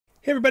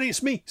Hey everybody,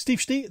 it's me, Steve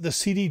Stee, the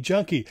CD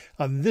Junkie.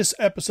 On this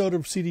episode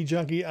of CD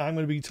Junkie, I'm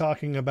going to be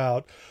talking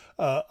about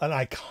an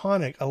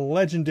iconic, a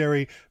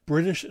legendary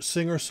British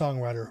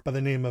singer-songwriter by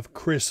the name of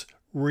CHRIS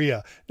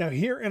Rea. Now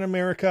here in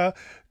America,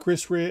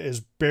 CHRIS Rea is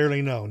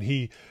barely known.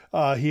 He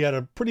had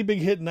a pretty big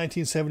hit in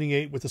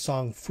 1978 with the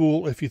song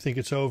 "Fool If You Think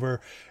It's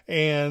Over,"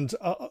 and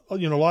a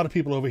lot of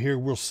people over here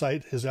will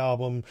cite his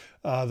album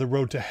 "The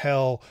Road to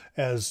Hell"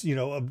 as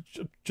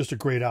just a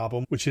great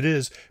album, which it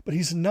is. But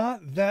he's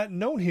not that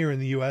known here in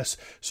the U.S.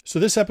 So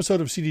this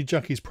episode of CD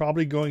Junkie is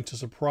probably going to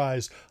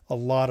surprise a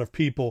lot of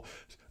people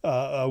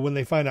when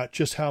they find out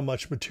just how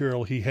much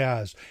material he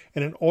has.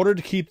 And in order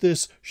to keep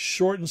this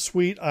short and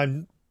sweet,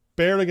 I'm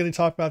barely going to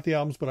talk about the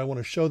albums, but I want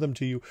to show them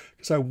to you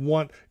because I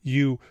want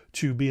you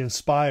to be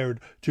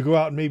inspired to go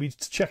out and maybe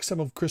check some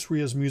of CHRIS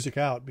Rea's music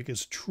out,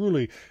 because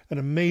truly an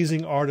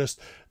amazing artist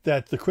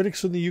that the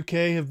critics in the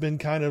UK have been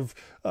kind of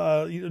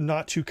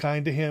not too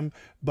kind to him.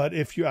 But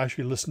if you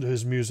actually listen to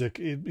his music,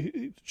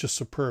 it's just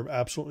superb,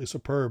 absolutely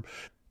superb.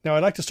 Now,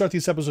 I'd like to start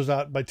these episodes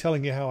out by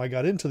telling you how I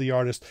got into the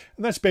artist,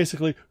 and that's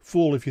basically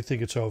 "Fool If You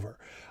Think It's Over."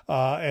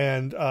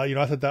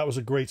 I thought that was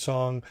a great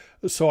song,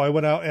 so I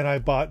went out and I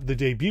bought the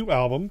debut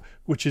album,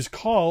 which is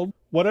called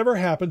 "Whatever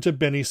Happened to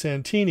Benny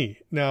Santini."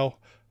 Now,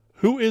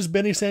 who is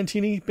Benny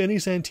Santini? Benny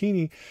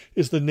Santini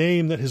is the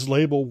name that his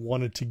label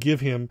wanted to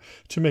give him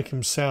to make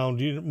him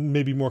sound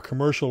maybe more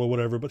commercial or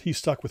whatever, but he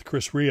stuck with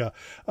CHRIS Rea.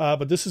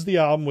 But this is the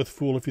album with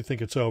 "Fool If You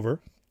Think It's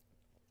Over."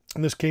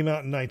 And this came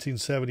out in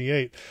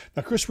 1978.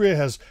 Now, CHRIS Rea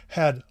has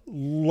had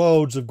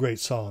loads of great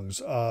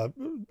songs,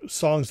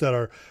 songs that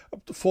are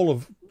full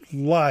of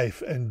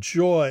life and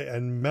joy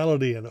and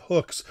melody and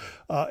hooks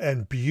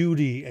and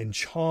beauty and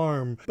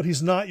charm. But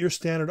he's not your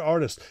standard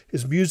artist.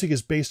 His music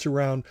is based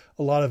around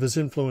a lot of his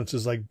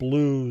influences like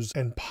blues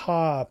and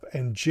pop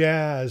and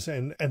jazz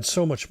and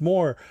so much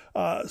more.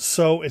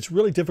 So it's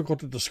really difficult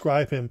to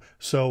describe him.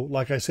 So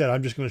like I said,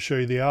 I'm just going to show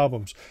you the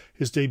albums.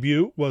 His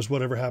debut was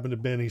 "Whatever Happened to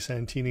Benny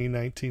Santini" in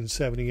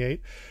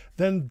 1978.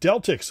 Then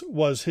Deltics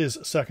was his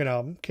second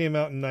album, came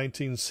out in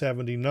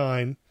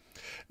 1979.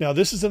 Now,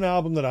 this is an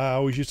album that I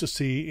always used to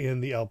see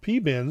in the LP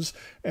bins,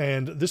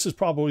 and this is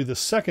probably the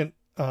second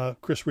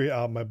CHRIS Rea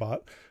album I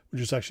bought,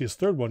 which is actually his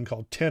third one,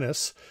 called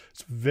 "Tennis."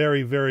 It's a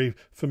very, very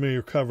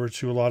familiar cover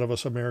to a lot of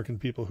us American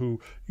people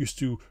who used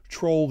to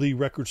troll the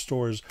record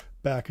stores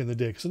back in the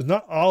day, because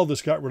not all of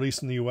this got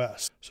released in the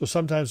U.S., so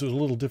sometimes it was a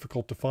little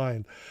difficult to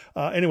find.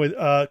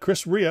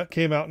 CHRIS Rea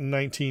came out in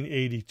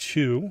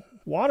 1982.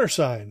 Water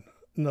Sign,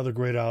 another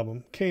great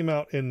album, came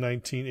out in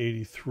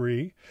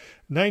 1983.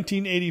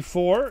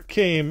 1984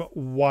 came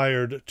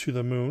Wired to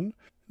the Moon.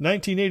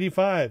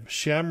 1985,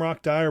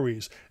 Shamrock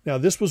Diaries. Now,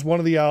 this was one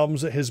of the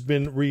albums that has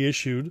been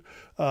reissued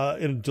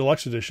in a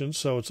deluxe edition,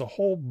 so it's a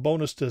whole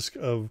bonus disc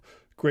of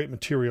great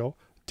material.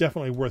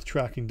 Definitely worth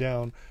tracking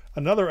down.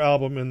 Another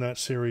album in that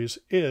series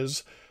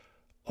is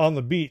On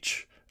the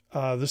Beach.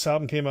 This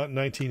album came out in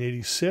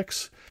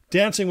 1986.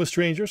 Dancing with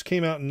Strangers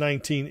came out in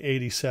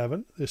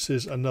 1987. This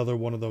is another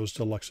one of those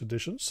deluxe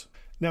editions.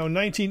 Now, in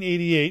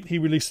 1988, he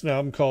released an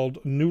album called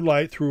 "New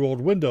Light Through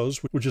Old Windows,"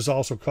 which is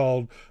also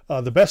called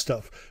The Best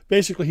Of.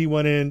 Basically, he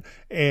went in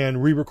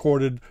and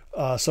re-recorded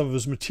some of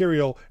his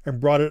material and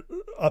brought it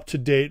up to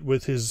date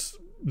with his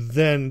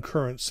then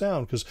current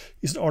sound, because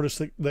he's an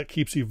artist that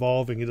keeps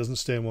evolving. He doesn't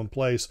stay in one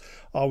place,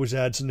 always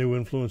adds new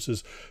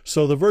influences.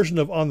 So the version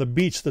of "On the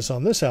Beach" that's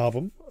on this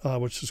album,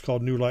 which is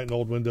called "New Light in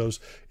Old Windows,"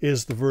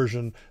 is the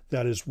version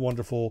that is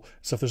wonderful.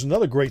 So there's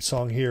another great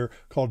song here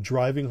called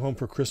 "Driving Home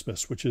for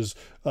Christmas," which is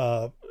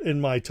in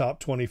my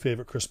top 20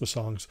 favorite Christmas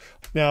songs.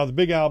 Now, the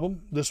big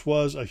album, this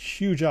was a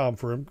huge album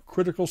for him.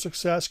 Critical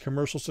success,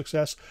 commercial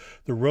success,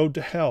 "The Road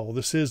to Hell."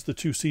 This is the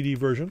 2 CD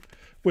version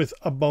with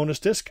a bonus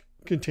disc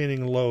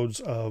containing loads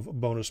of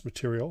bonus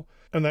material,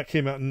 and that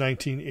came out in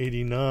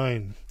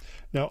 1989.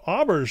 Now,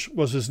 Auberge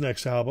was his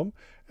next album,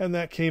 and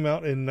that came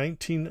out in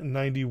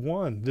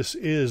 1991. This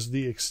is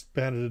the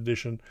expanded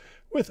edition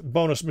with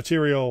bonus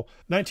material.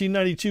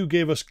 1992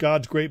 gave us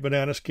God's Great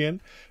Banana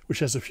Skin, which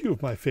has a few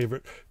of my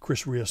favorite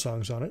CHRIS Rea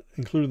songs on it,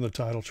 including the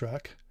title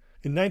track.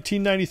 In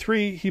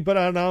 1993, he put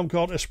out an album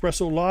called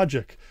Espresso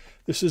Logic.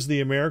 This is the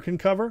American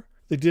cover.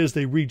 They did is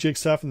they rejig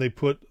stuff and they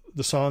put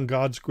the song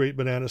God's Great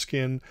Banana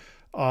Skin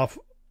off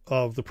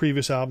of the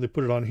previous album. They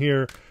put it on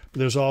here. But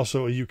there's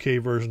also a UK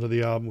version of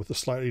the album with a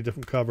slightly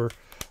different cover.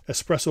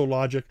 Espresso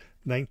Logic,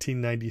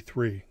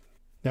 1993.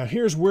 Now,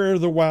 here's where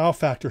the wow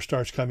factor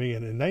starts coming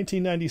in. In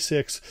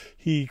 1996,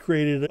 he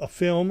created a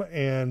film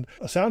and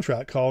a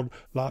soundtrack called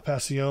La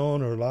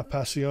Passion or La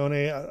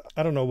Passione.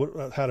 I don't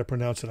know how to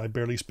pronounce it. I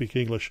barely speak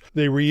English.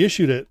 They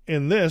reissued it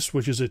in this,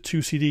 which is a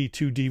 2 CD,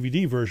 2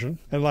 DVD version.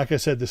 And like I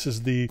said, this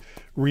is the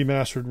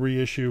remastered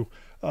reissue.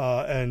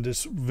 And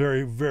it's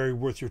very, very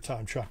worth your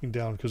time tracking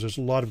down because there's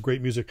a lot of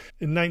great music.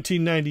 In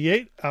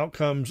 1998, out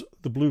comes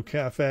The Blue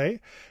Cafe.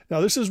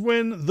 Now, this is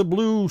when the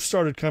blue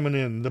started coming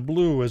in. The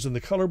blue as in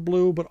the color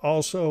blue, but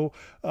also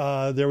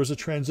there was a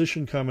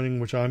transition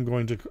coming, which I'm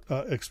going to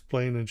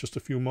explain in just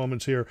a few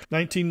moments here.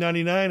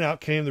 1999,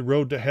 out came The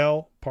Road to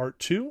Hell, Part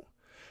 2.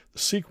 the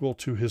sequel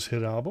to his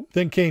hit album.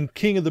 Then came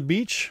King of the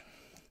Beach.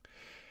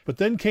 But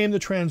then came the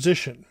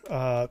transition.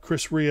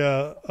 Chris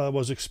Rea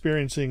was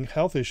experiencing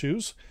health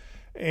issues,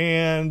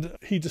 and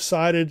he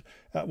decided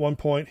at one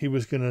point he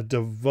was going to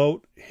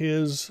devote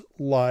his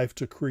life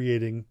to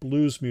creating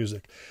blues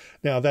music.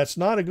 Now, that's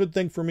not a good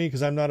thing for me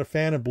because I'm not a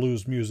fan of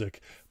blues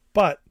music,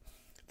 but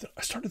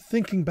I started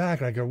thinking back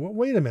and I go, well,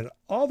 wait a minute,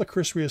 all the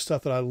Chris Rea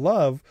stuff that I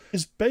love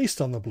is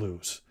based on the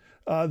blues.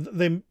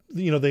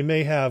 They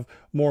may have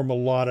more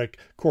melodic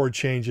chord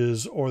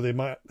changes, or they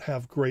might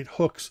have great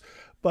hooks,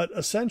 but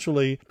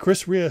essentially,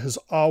 Chris Rea has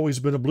always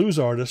been a blues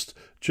artist,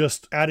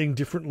 just adding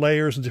different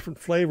layers and different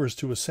flavors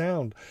to a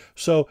sound.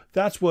 So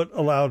that's what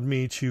allowed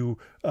me to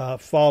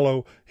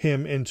follow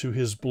him into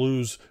his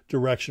blues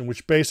direction,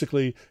 which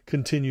basically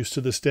continues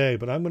to this day.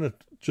 But I'm going to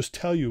just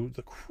tell you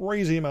the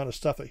crazy amount of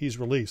stuff that he's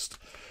released.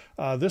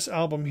 This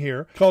album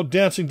here, called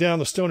Dancing Down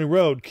the Stony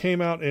Road,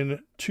 came out in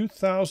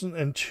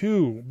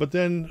 2002, but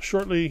then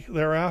shortly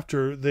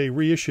thereafter, they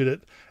reissued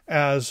it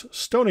as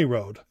Stony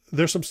Road.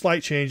 There's some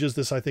slight changes.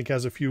 This, I think,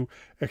 has a few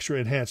extra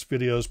enhanced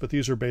videos, but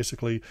these are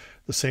basically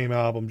the same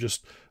album,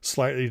 just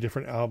slightly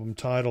different album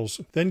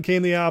titles. Then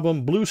came the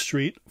album Blue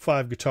Street,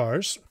 5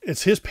 guitars.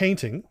 It's his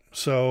painting,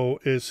 so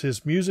it's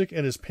his music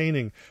and his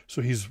painting,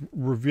 so he's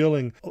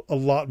revealing a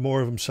lot more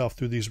of himself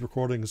through these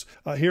recordings.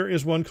 Here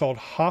is one called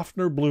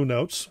Hofner Blue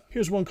Notes.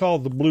 Here's one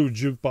called The Blue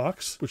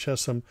Jukebox, which has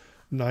some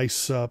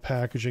nice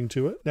packaging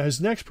to it. Now, his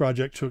next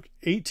project took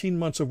 18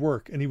 months of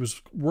work, and he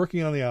was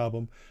working on the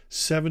album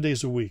 7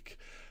 days a week.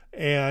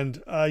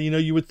 And,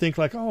 you would think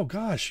like, oh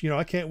gosh,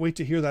 I can't wait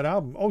to hear that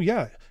album. Oh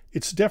yeah,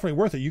 it's definitely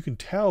worth it. You can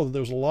tell that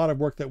there was a lot of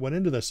work that went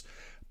into this,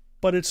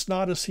 but it's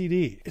not a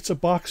CD. It's a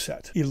box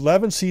set,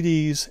 11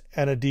 CDs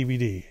and a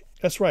DVD.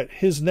 That's right.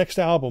 His next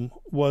album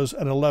was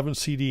an 11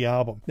 CD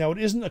album. Now, it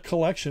isn't a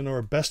collection or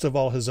a best of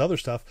all his other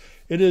stuff.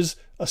 It is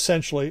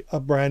essentially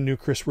a brand new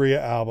Chris Rea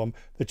album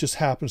that just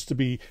happens to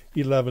be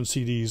 11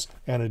 CDs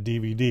and a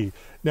DVD.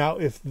 Now,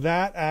 if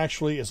that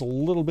actually is a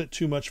little bit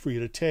too much for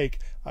you to take,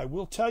 I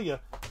will tell you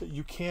that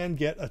you can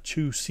get a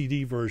 2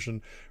 CD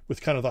version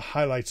with kind of the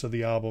highlights of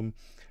the album,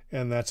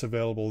 and that's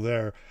available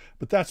there.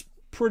 But that's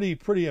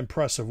pretty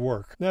impressive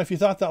work. Now, if you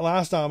thought that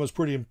last album was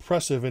pretty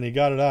impressive and he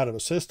got it out of a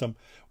system,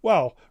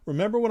 well,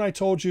 remember when I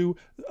told you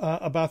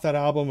about that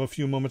album a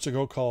few moments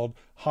ago called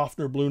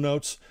Hofner Blue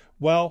Notes?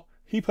 Well,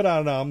 he put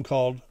out an album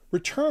called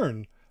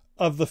Return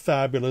of the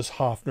Fabulous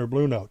Hofner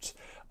Blue Notes.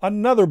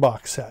 Another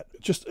box set.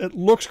 Just, it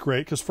looks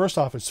great because first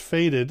off, it's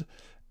faded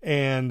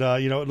and,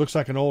 it looks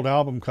like an old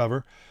album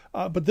cover.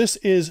 But this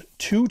is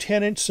 2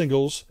 10-inch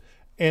singles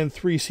and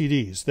 3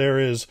 CDs. There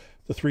is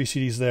the 3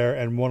 CDs there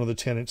and one of the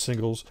 10-inch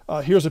singles.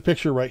 Here's a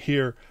picture right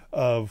here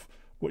of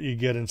what you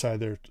get inside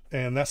there,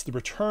 and that's the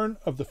Return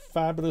of the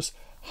Fabulous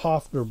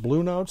Hofner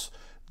Blue Notes.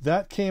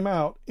 That came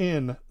out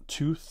in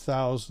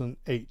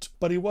 2008.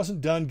 But he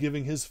wasn't done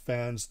giving his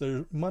fans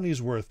their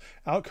money's worth.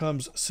 Out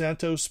comes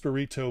Santo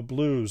Spirito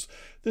Blues.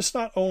 This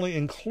not only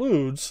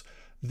includes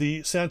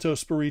the Santo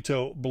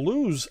Spirito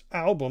Blues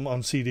album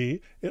on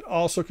CD, it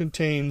also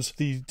contains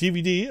the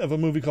DVD of a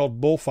movie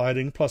called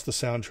Bullfighting plus the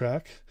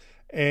soundtrack,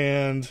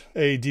 and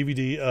a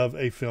DVD of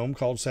a film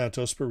called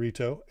Santo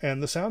Spirito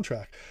and the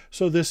soundtrack.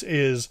 So this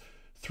is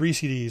 3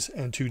 CDs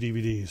and 2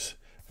 DVDs.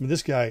 I mean,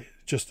 this guy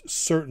just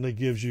certainly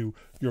gives you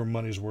your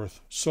money's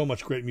worth. So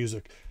much great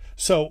music.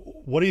 So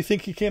what do you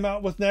think he came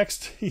out with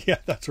next? Yeah,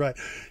 that's right.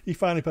 He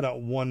finally put out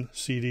 1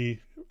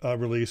 CD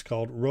release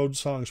called Road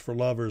Songs for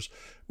Lovers,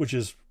 which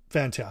is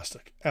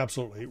fantastic.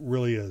 Absolutely, it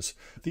really is.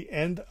 At the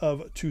end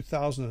of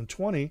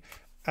 2020,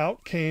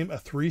 out came a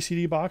 3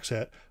 CD box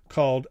set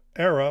called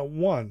Era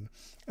 1.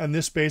 And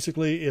this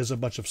basically is a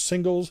bunch of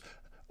singles,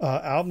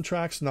 album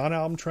tracks,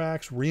 non-album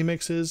tracks,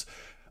 remixes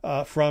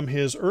from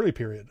his early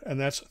period. And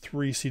that's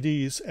 3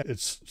 CDs.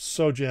 It's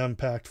so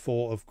jam-packed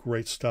full of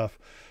great stuff.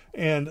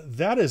 And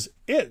that is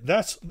it.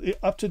 That's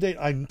up to date.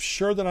 I'm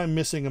sure that I'm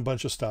missing a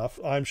bunch of stuff.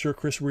 I'm sure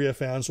Chris Rea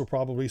fans will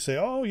probably say,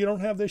 oh, you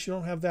don't have this, you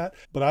don't have that.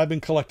 But I've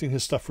been collecting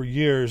his stuff for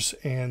years,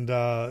 and,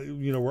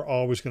 we're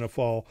always going to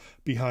fall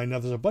behind. Now,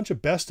 there's a bunch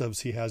of best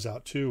ofs he has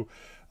out, too.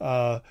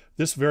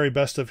 This very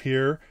best of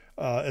here,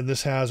 and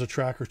this has a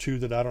track or 2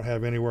 that I don't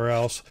have anywhere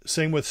else.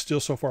 Same with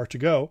Still So Far to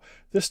Go.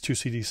 This 2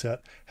 CD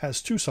set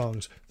has 2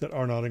 songs that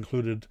are not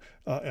included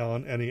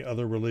on any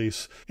other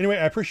release. Anyway,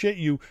 I appreciate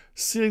you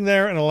sitting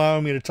there and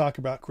allowing me to talk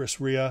about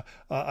Chris Rea.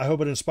 I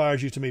hope it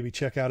inspires you to maybe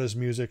check out his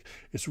music.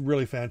 It's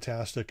really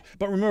fantastic.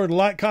 But remember to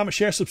like, comment,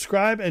 share,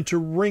 subscribe, and to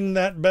ring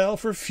that bell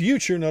for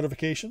future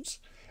notifications.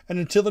 And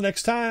until the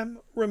next time,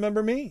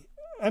 remember me.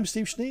 I'm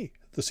Steve Schnee,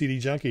 the CD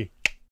Junkie.